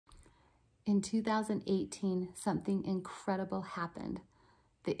In 2018, something incredible happened.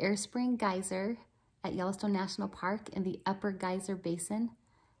 The Air Spring Geyser at Yellowstone National Park in the Upper Geyser Basin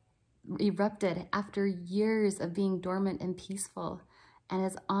erupted after years of being dormant and peaceful. And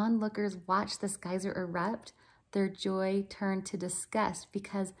as onlookers watched this geyser erupt, their joy turned to disgust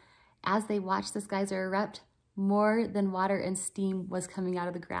because as they watched this geyser erupt, more than water and steam was coming out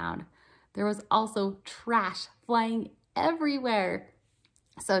of the ground. There was also trash flying everywhere.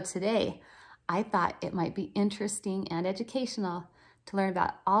 So today, I thought it might be interesting and educational to learn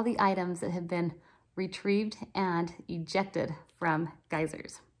about all the items that have been retrieved and ejected from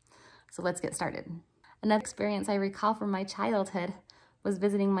geysers. So let's get started. Another experience I recall from my childhood was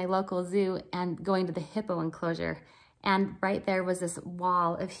visiting my local zoo and going to the hippo enclosure. And right there was this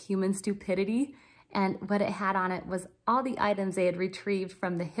wall of human stupidity. And what it had on it was all the items they had retrieved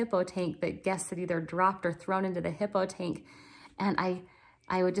from the hippo tank that guests had either dropped or thrown into the hippo tank. And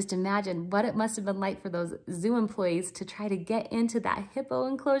I would just imagine what it must have been like for those zoo employees to try to get into that hippo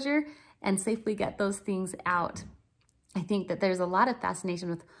enclosure and safely get those things out. I think that there's a lot of fascination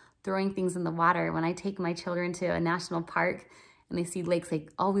with throwing things in the water. When I take my children to a national park and they see lakes, they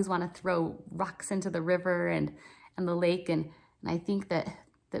always want to throw rocks into the river and the lake. And I think that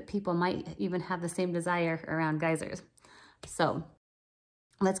people might even have the same desire around geysers. So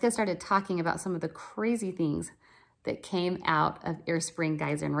let's get started talking about some of the crazy things that came out of Air Spring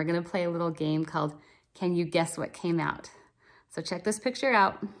Geyser. And we're gonna play a little game called Can You Guess What Came Out? So check this picture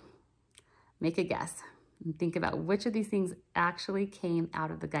out, make a guess, and think about which of these things actually came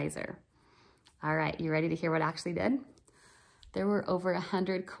out of the geyser. All right, you ready to hear what actually did? There were over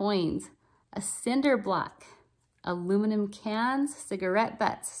 100 coins, a cinder block, aluminum cans, cigarette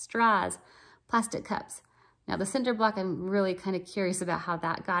butts, straws, plastic cups. Now the cinder block, I'm really kind of curious about how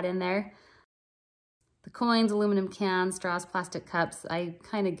that got in there. The coins, aluminum cans, straws, plastic cups, I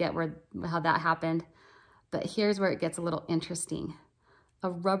kind of get how that happened. But here's where it gets a little interesting.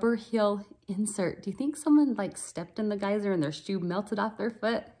 A rubber heel insert. Do you think someone like stepped in the geyser and their shoe melted off their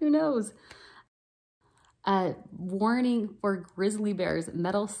foot? Who knows? A warning for grizzly bears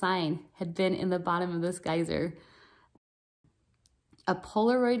metal sign had been in the bottom of this geyser. A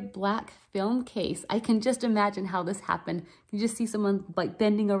Polaroid black film case. I can just imagine how this happened. You just see someone like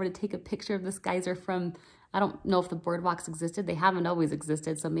bending over to take a picture of this geyser from, I don't know if the boardwalks existed. They haven't always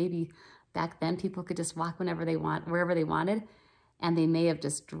existed. So maybe back then people could just walk whenever they want, wherever they wanted. And they may have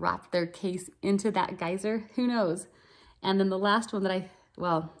just dropped their case into that geyser. Who knows? And then the last one that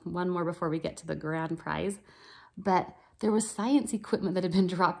one more before we get to the grand prize, but there was science equipment that had been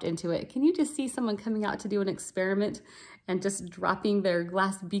dropped into it. Can you just see someone coming out to do an experiment and just dropping their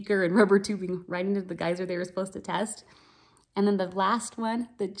glass beaker and rubber tubing right into the geyser they were supposed to test? And then the last one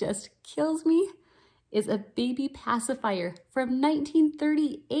that just kills me is a baby pacifier from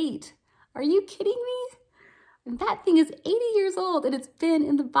 1938. Are you kidding me? And that thing is 80 years old and it's been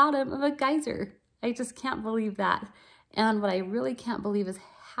in the bottom of a geyser. I just can't believe that. And what I really can't believe is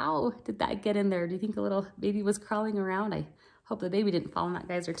how did that get in there? Do you think a little baby was crawling around? I hope the baby didn't fall in that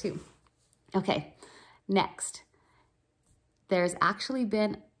geyser too. Okay, next. There's actually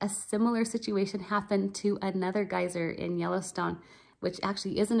been a similar situation happen to another geyser in Yellowstone, which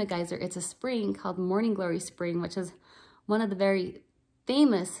actually isn't a geyser. It's a spring called Morning Glory Spring, which is one of the very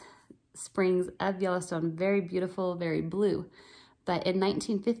famous springs of Yellowstone. Very beautiful, very blue. But in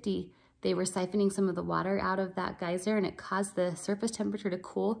 1950, they were siphoning some of the water out of that geyser and it caused the surface temperature to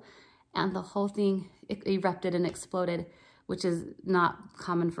cool and the whole thing erupted and exploded, which is not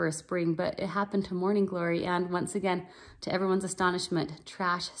common for a spring, but it happened to Morning Glory. And once again, to everyone's astonishment,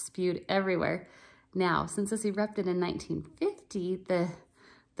 trash spewed everywhere. Now, since this erupted in 1950,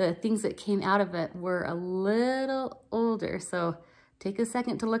 the things that came out of it were a little older. So take a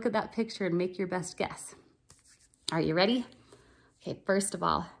second to look at that picture and make your best guess. Are you ready? Okay, first of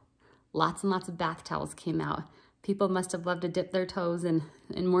all, lots and lots of bath towels came out. People must have loved to dip their toes in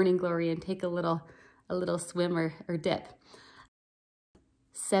Morning Glory and take a little swim or dip.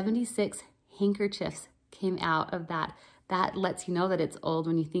 76 handkerchiefs came out of that. That lets you know that it's old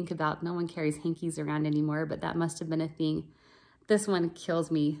when you think about no one carries hankies around anymore, but that must have been a thing. This one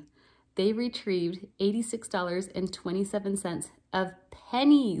kills me. They retrieved $86.27 of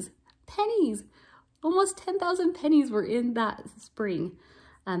pennies. Pennies! Almost 10,000 pennies were in that spring.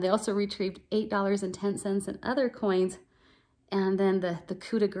 They also retrieved $8.10 in other coins. And then the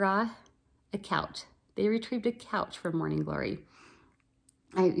coup de grace, a couch. They retrieved a couch from Morning Glory.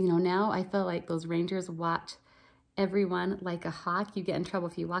 Now I feel like those rangers watch everyone like a hawk. You get in trouble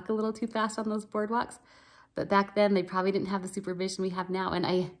if you walk a little too fast on those boardwalks. But back then, they probably didn't have the supervision we have now. And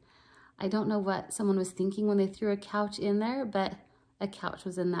I don't know what someone was thinking when they threw a couch in there, but a couch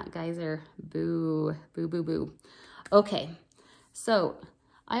was in that geyser. Boo, boo, boo, boo. Okay, so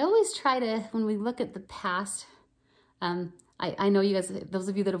I always try to, when we look at the past, I know you guys, those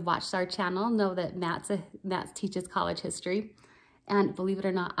of you that have watched our channel know that Matt teaches college history. And believe it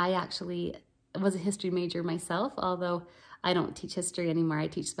or not, I actually was a history major myself, although I don't teach history anymore. I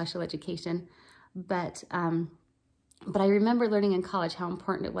teach special education. But I remember learning in college how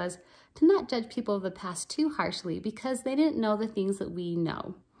important it was to not judge people of the past too harshly because they didn't know the things that we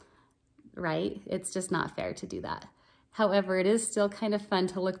know, right? It's just not fair to do that. However, it is still kind of fun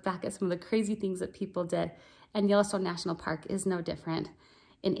to look back at some of the crazy things that people did, and Yellowstone National Park is no different.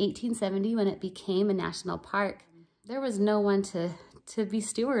 In 1870, when it became a national park, there was no one to be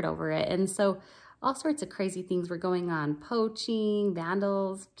steward over it, and so all sorts of crazy things were going on, poaching,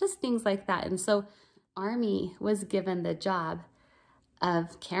 vandals, just things like that. And so Army was given the job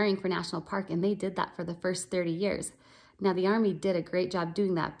of caring for National Park, and they did that for the first 30 years. Now, the Army did a great job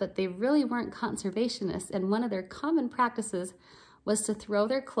doing that, but they really weren't conservationists, and one of their common practices was to throw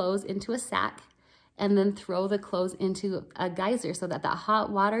their clothes into a sack and then throw the clothes into a geyser so that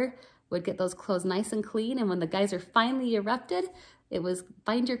hot water would get those clothes nice and clean, and when the geyser finally erupted, it was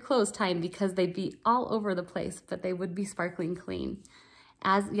find your clothes time because they'd be all over the place, but they would be sparkling clean.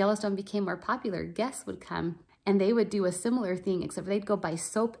 As Yellowstone became more popular, guests would come and they would do a similar thing, except they'd go buy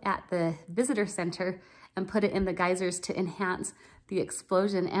soap at the visitor center and put it in the geysers to enhance the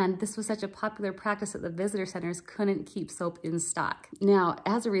explosion. And this was such a popular practice that the visitor centers couldn't keep soap in stock. Now,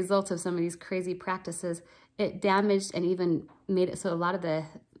 as a result of some of these crazy practices, it damaged and even made it so a lot of the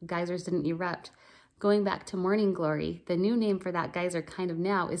geysers didn't erupt. Going back to Morning Glory, the new name for that geyser kind of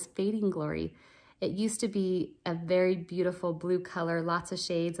now is Fading Glory. It used to be a very beautiful blue color, lots of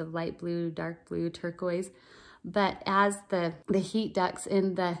shades of light blue, dark blue, turquoise. But as the heat ducts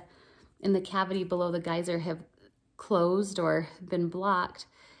in the cavity below the geyser have closed or been blocked,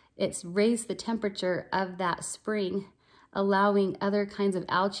 it's raised the temperature of that spring, allowing other kinds of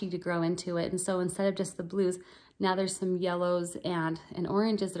algae to grow into it. And so instead of just the blues, now there's some yellows and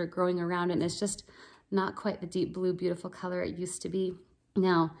oranges that are growing around, and it's just not quite the deep blue, beautiful color it used to be.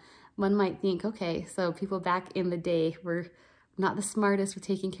 Now, one might think, okay, so people back in the day were not the smartest for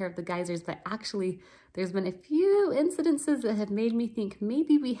taking care of the geysers, but actually there's been a few incidences that have made me think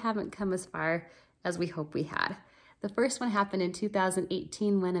maybe we haven't come as far as we hope we had. The first one happened in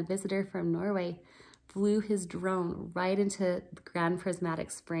 2018 when a visitor from Norway flew his drone right into the Grand Prismatic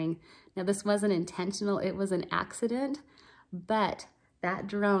Spring. Now, this wasn't intentional, it was an accident, but that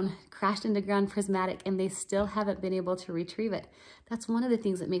drone crashed into Grand Prismatic and they still haven't been able to retrieve it. That's one of the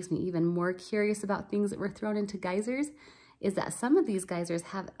things that makes me even more curious about things that were thrown into geysers, is that some of these geysers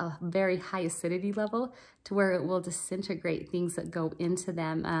have a very high acidity level to where it will disintegrate things that go into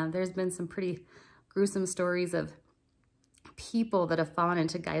them. There's been some pretty gruesome stories of people that have fallen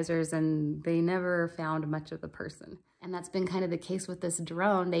into geysers and they never found much of the person. And that's been kind of the case with this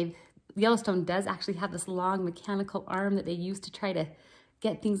drone. Yellowstone does actually have this long mechanical arm that they use to try to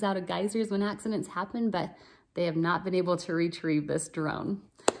get things out of geysers when accidents happen, but they have not been able to retrieve this drone.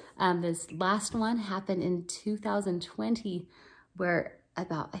 This last one happened in 2020 where I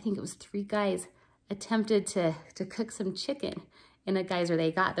think it was 3 guys attempted to cook some chicken in a geyser.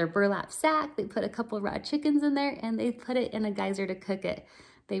 They got their burlap sack, they put a couple raw chickens in there, and they put it in a geyser to cook it.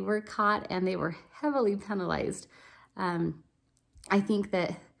 They were caught and they were heavily penalized. I think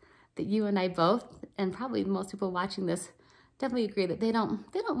that you and I both, and probably most people watching this, definitely agree that they don't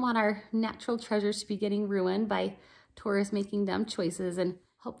want our natural treasures to be getting ruined by tourists making dumb choices. And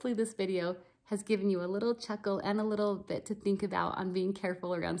hopefully this video has given you a little chuckle and a little bit to think about on being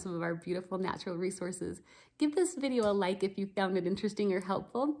careful around some of our beautiful natural resources. Give this video a like if you found it interesting or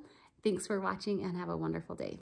helpful. Thanks for watching and have a wonderful day.